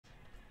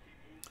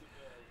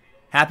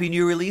Happy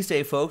New Release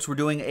Day, folks. We're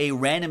doing a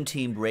random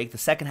team break. The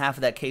second half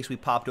of that case we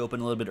popped open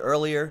a little bit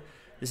earlier.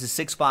 This is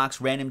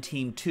 6-box random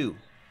team 2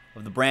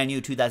 of the brand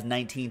new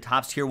 2019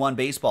 Topps Tier 1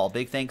 Baseball.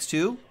 Big thanks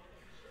to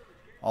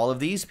all of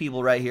these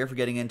people right here for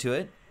getting into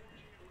it.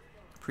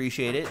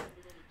 Appreciate it.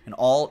 And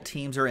all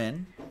teams are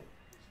in.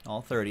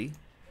 All 30.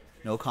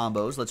 No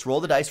combos. Let's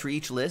roll the dice for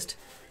each list.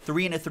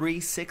 3 and a 3,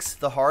 6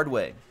 the hard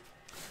way.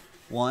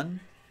 1,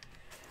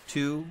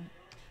 2,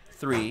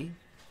 3,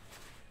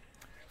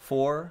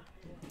 4,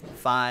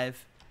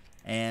 5,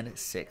 and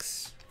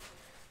 6.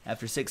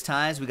 After 6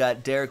 times, we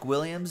got Derek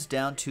Williams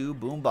down to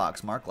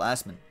Boombox, Mark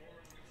Glassman.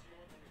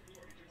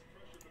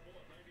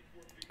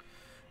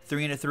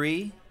 3 and a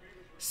 3,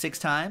 6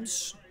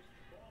 times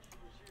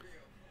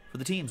for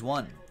the teams.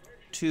 1,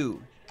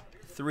 2,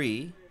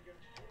 3,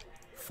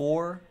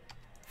 4,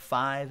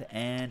 5,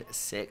 and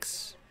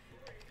 6.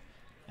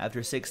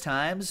 After 6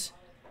 times,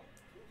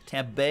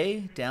 Tampa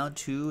Bay down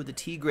to the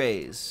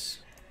Tigres.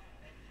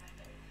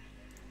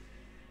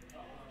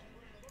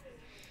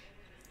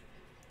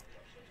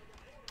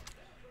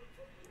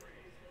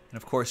 And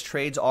of course,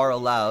 trades are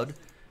allowed.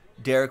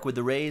 Derek with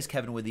the Rays,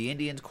 Kevin with the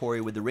Indians, Corey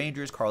with the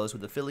Rangers, Carlos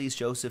with the Phillies,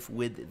 Joseph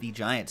with the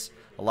Giants.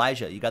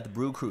 Elijah, you got the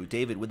Brew Crew.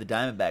 David with the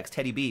Diamondbacks.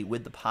 Teddy B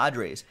with the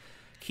Padres.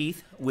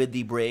 Keith with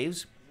the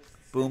Braves.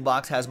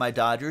 Boombox has my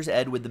Dodgers.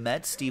 Ed with the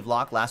Mets. Steve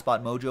Locke, Last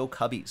Spot Mojo,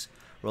 Cubbies.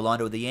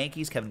 Rolando with the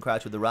Yankees. Kevin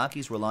Crouch with the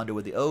Rockies. Rolando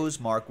with the O's.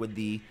 Mark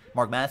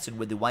Matheson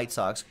with the White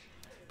Sox.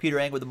 Peter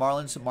Ang with the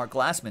Marlins. Mark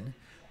Glassman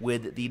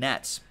with the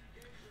Nats.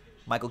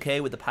 Michael K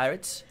with the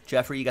Pirates.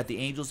 Jeffrey, you got the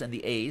Angels and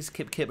the A's.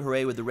 Kip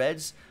Hooray with the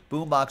Reds.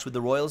 Boombox with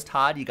the Royals.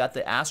 Todd, you got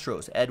the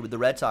Astros. Ed with the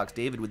Red Sox.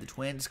 David with the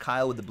Twins.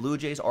 Kyle with the Blue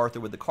Jays.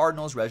 Arthur with the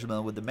Cardinals.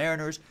 Reginald with the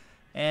Mariners.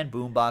 And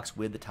Boombox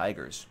with the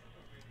Tigers.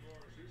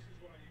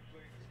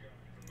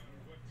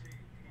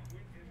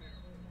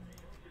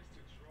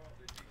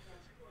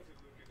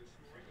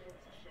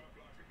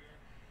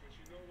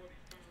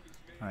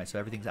 All right, so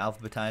everything's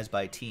alphabetized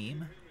by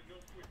team.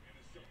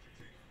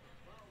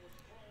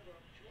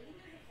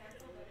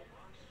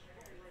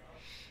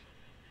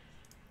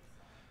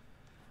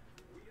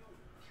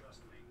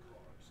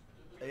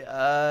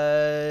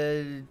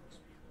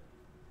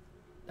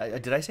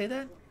 Did I say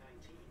that?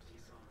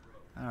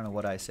 I don't know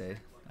what I say.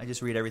 I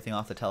just read everything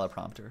off the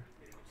teleprompter.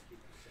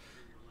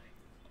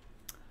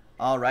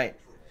 All right.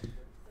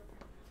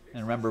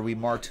 And remember, we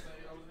marked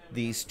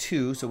these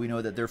 2, so we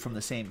know that they're from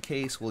the same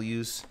case. We'll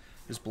use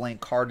this blank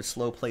card to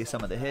slow play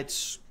some of the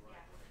hits.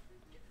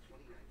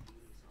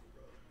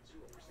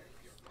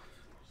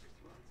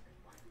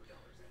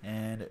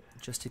 And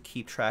just to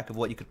keep track of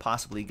what you could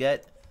possibly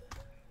get,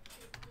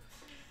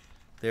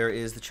 there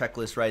is the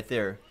checklist right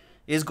there.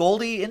 Is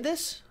Goldie in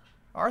this?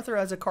 Arthur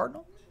as a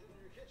Cardinal?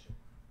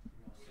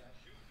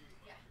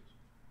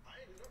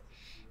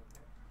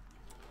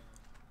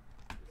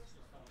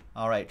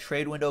 All right,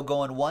 trade window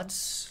going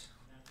once.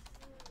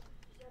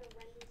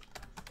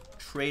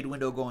 Trade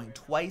window going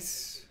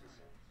twice.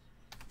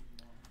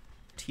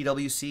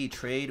 TWC,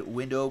 trade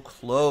window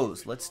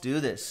closed. Let's do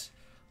this.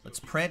 Let's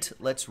print,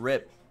 let's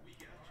rip.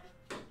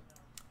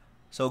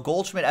 So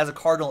Goldschmidt as a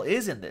Cardinal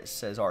is in this,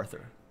 says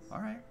Arthur. All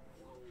right.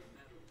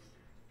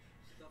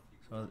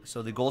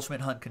 So the Goldschmidt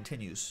hunt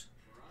continues.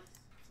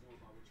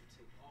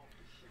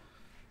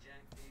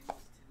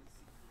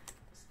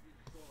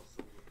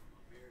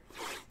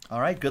 All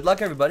right, good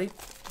luck, everybody.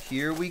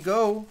 Here we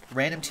go.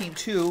 Random team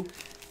 2.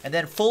 And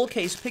then full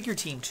case pick your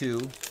team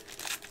 2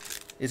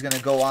 is going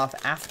to go off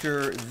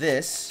after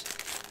this.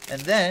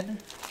 And then,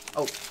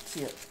 oh,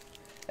 see it.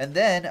 And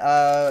then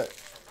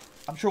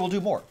I'm sure we'll do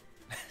more.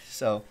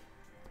 So,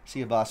 see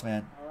you, boss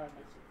man.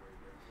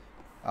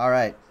 All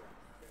right.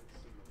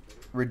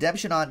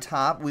 Redemption on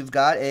top, we've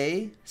got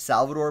a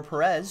Salvador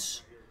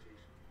Perez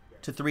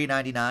to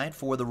 $3.99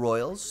 for the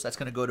Royals. That's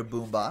going to go to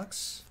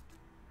Boombox.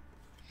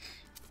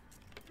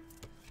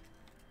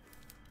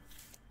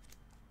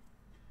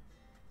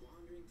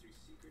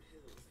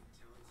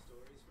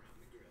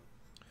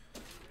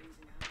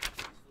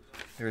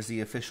 There's the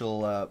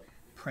official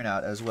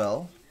printout as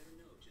well.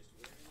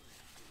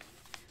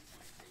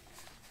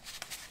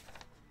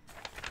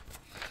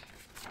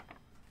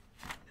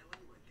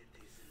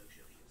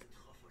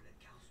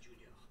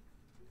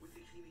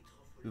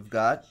 We've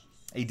got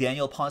a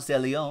Daniel Ponce de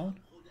Leon,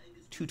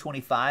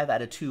 225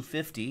 out of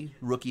 250,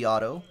 rookie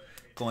auto,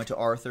 going to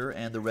Arthur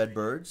and the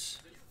Redbirds.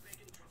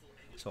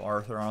 So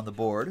Arthur on the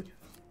board.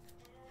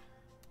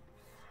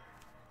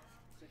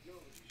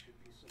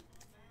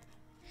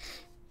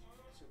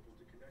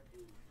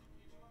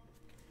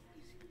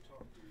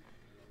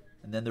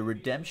 And then the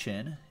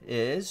redemption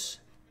is,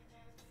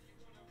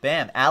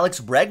 bam, Alex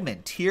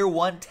Bregman, Tier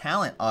 1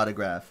 talent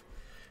autograph.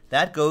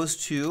 That goes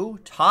to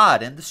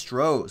Todd and the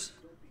Stros.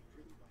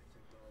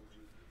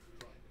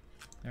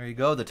 There you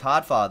go, the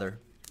Todd father.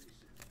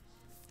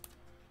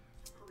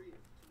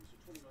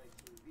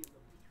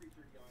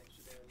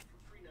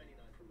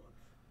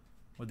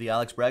 With the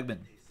Alex Bregman.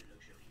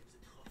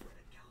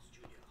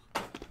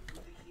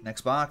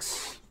 Next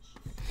box.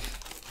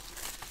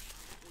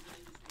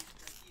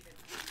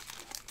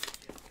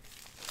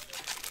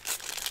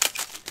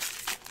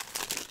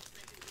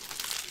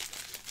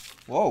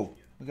 Whoa.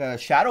 We got a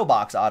shadow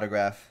box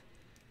autograph.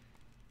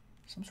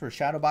 Some sort of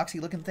shadow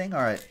boxy looking thing.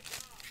 All right.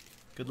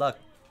 Good luck.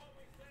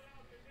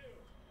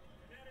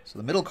 So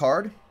the middle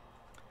card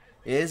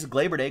is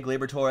Gleyber Day,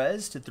 Gleyber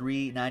Torres to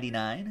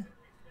 399.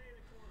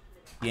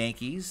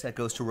 Yankees. That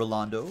goes to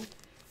Rolando.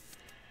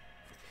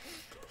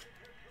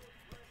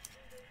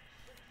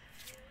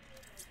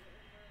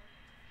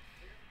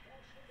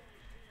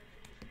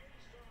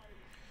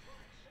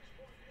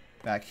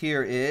 Back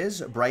here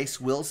is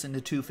Bryce Wilson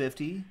to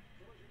 250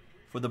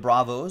 for the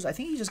Bravos. I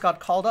think he just got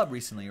called up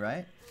recently,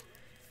 right?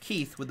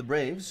 Keith with the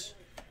Braves.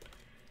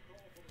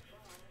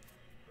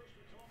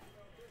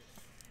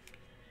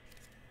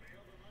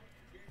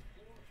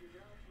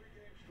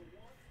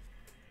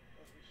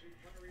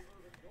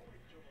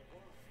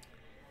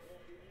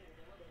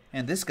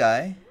 And this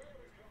guy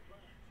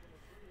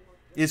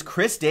is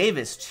Chris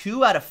Davis,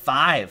 2 out of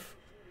 5.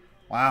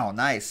 Wow,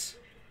 nice.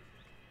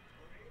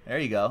 There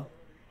you go.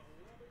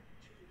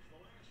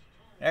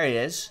 There he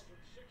is.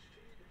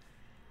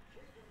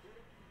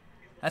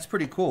 That's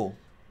pretty cool.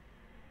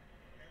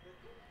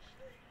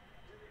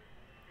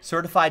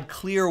 Certified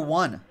Clear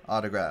 1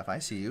 autograph. I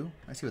see you.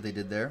 I see what they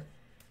did there.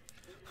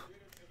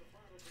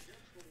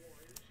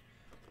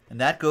 And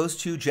that goes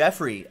to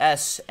Jeffrey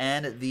S.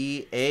 and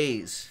the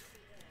A's.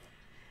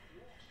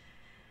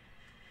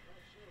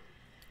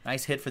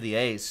 Nice hit for the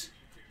A's.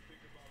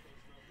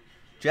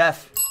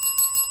 Jeff,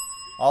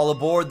 all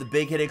aboard the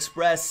Big Hit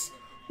Express.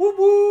 Whoop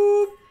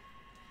whoop.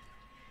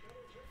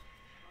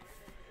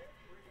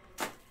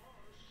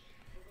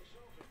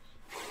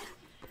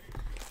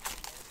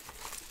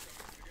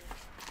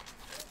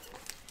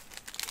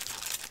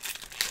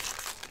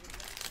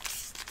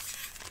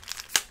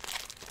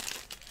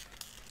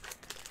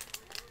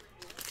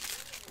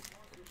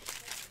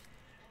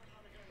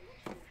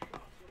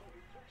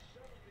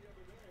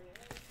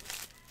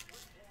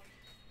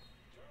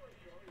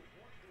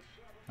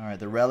 All right,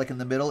 the relic in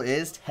the middle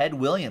is Ted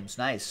Williams.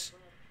 Nice.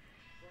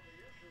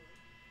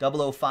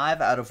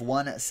 005 out of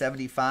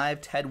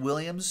 175. Ted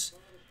Williams.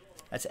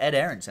 That's Ed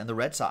Aarons and the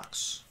Red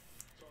Sox.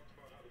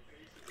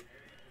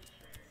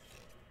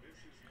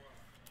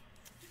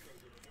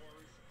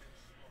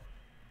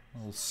 A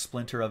little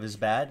splinter of his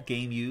bat.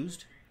 Game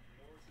used.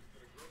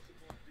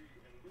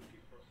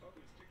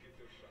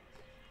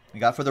 We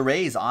got for the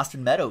Rays,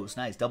 Austin Meadows.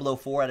 Nice.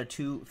 004 out of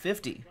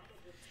 250.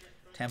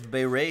 Tampa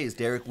Bay Rays,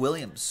 Derek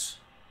Williams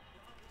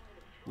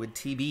with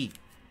TB.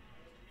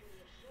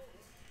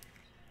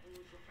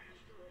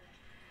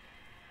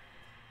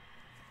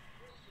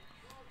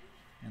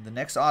 And the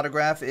next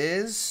autograph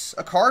is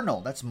a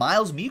Cardinal. That's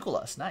Miles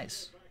Mikolas.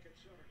 Nice.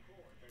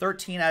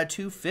 13 out of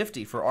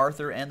 250 for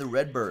Arthur and the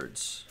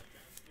Redbirds.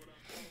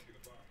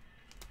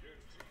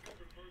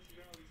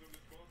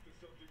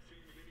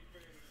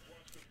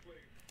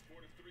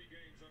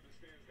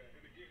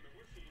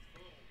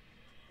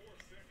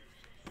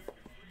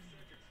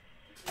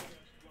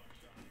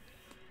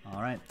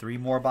 All right, 3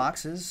 more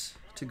boxes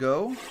to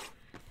go.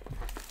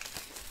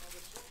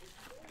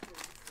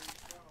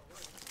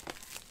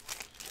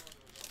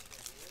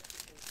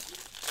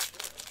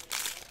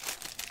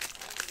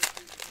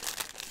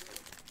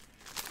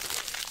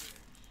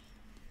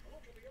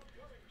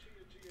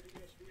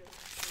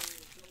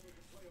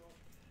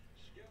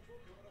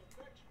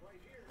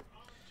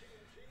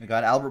 We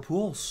got Albert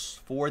Pujols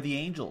for the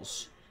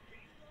Angels.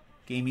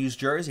 Game used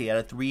jersey at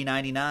a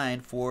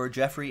 $3.99 for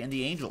Jeffrey and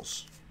the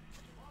Angels.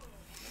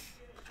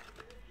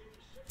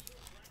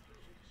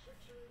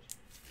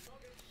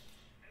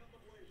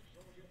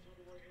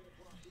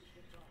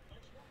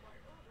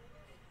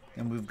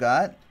 And we've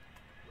got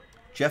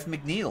Jeff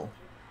McNeil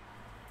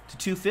to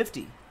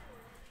 250.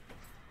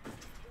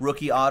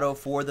 Rookie auto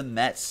for the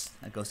Mets.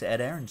 That goes to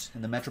Ed Aarons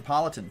and the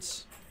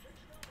Metropolitans.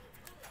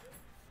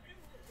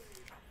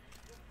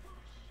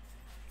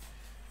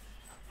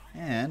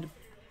 And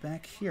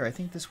back here, I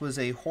think this was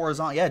a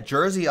horizontal. Yeah,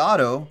 jersey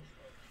auto.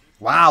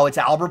 Wow, it's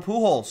Albert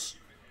Pujols.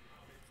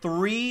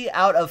 3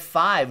 out of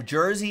 5.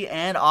 Jersey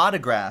and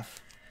autograph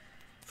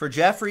for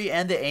Jeffrey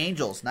and the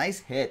Angels. Nice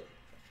hit.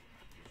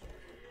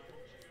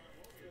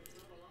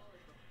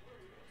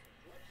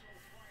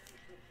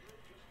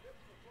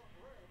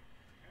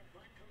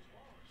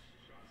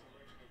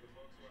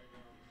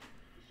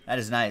 That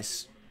is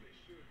nice.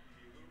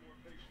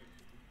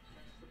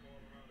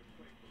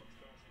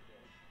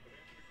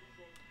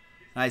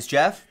 Nice,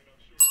 Jeff.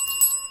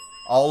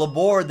 All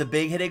aboard the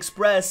Big Hit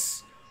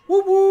Express.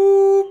 Whoop,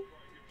 whoop.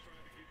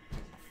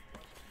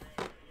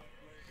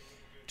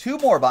 2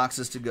 more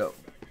boxes to go.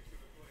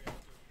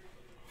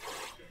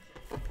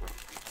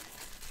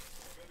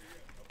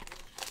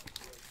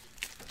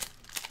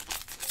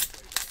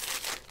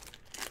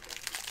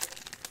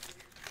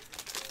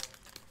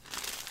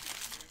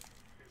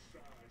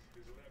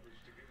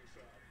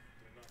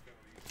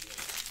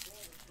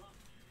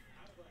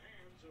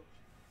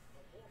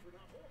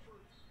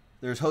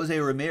 There's Jose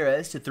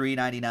Ramirez to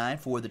 $3.99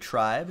 for the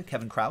Tribe.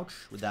 Kevin Crouch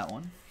with that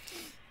one.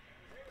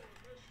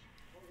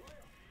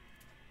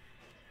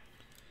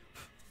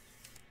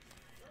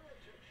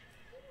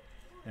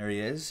 There he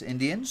is.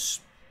 Indians.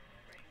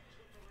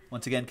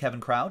 Once again, Kevin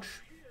Crouch.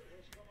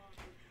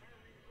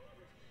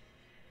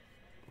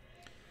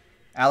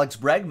 Alex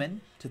Bregman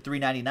to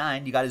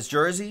 399. You got his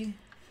jersey,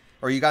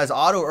 or you got his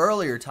auto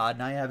earlier, Todd.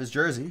 Now you have his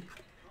jersey.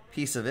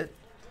 Piece of it.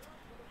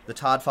 The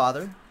Todd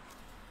father.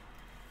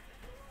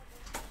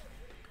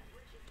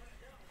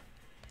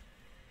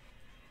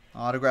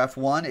 Autograph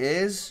 1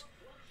 is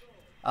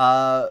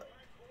Ronald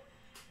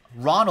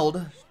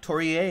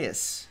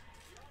Torreyes.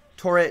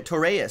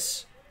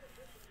 Torreyes.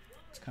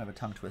 It's kind of a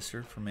tongue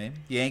twister for me.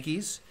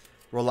 Yankees.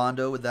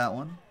 Rolando with that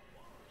one.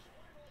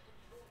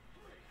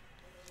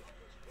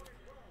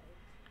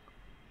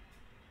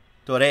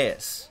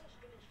 Torreyes.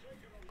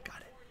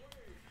 Got it.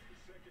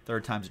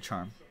 Third time's a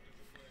charm.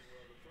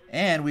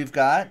 And we've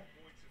got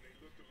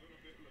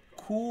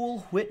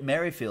Cool Whit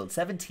Merrifield,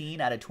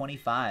 17 out of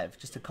 25.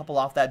 Just a couple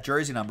off that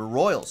jersey number.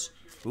 Royals.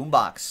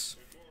 Boombox.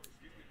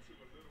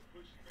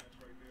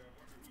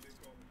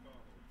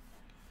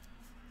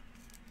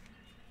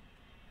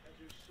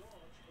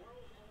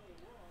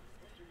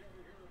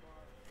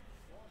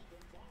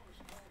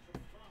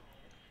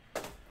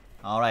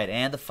 All right,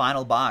 and the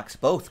final box.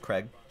 Both,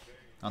 Craig,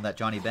 on that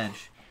Johnny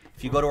Bench.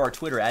 If you go to our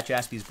Twitter, at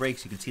Jaspy's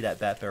Breaks, you can see that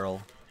bat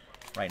barrel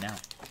right now.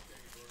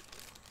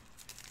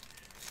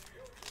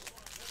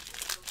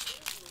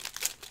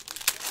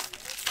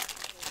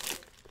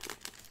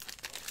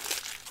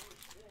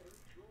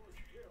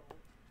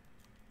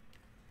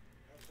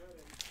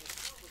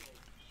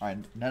 All right,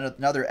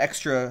 another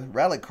extra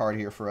relic card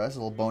here for us. A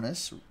little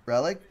bonus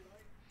relic.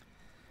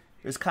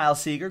 There's Kyle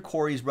Seager,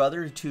 Corey's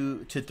brother,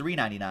 to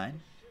 $3.99.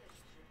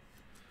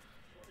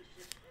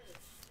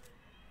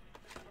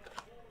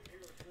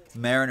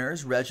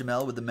 Mariners,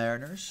 Regimel with the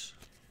Mariners.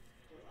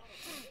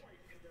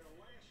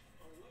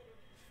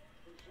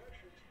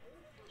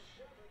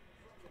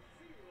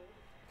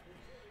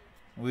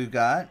 We've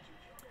got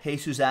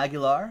Jesus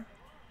Aguilar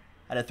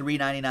at a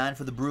 $3.99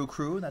 for the Brew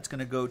Crew. That's going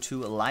to go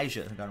to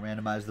Elijah. Got to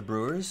randomize the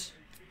Brewers.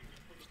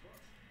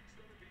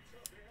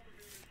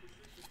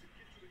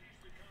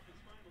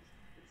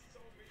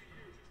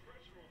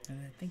 And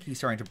I think he's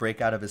starting to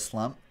break out of his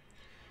slump.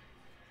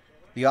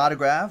 The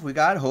autograph, we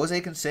got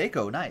Jose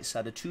Canseco. Nice.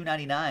 Out of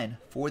 $2.99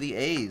 for the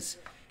A's.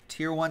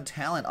 Tier 1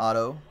 talent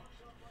auto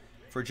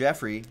for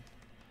Jeffrey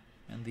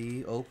and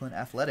the Oakland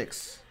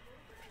Athletics.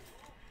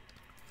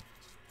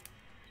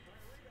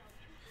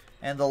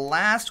 And the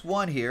last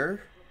one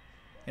here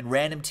in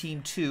Random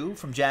Team 2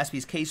 from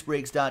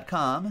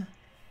JaspysCaseBreaks.com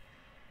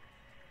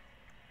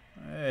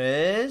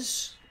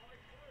is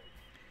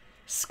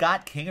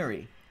Scott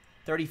Kingery.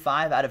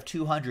 35 out of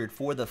 200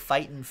 for the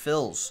Fightin'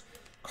 Phils.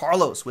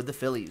 Carlos with the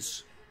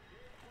Phillies.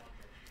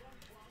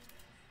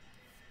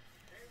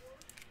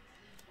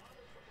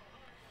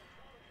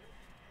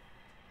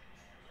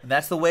 And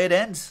that's the way it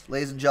ends,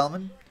 ladies and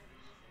gentlemen.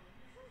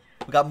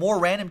 We got more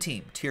Random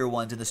Team Tier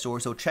 1s in the store,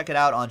 so check it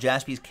out on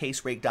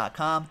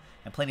JaspysCaseBreak.com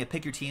and plenty of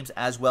pick your teams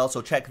as well,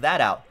 so check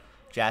that out,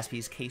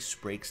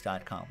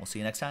 JaspysCaseBreaks.com. We'll see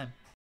you next time.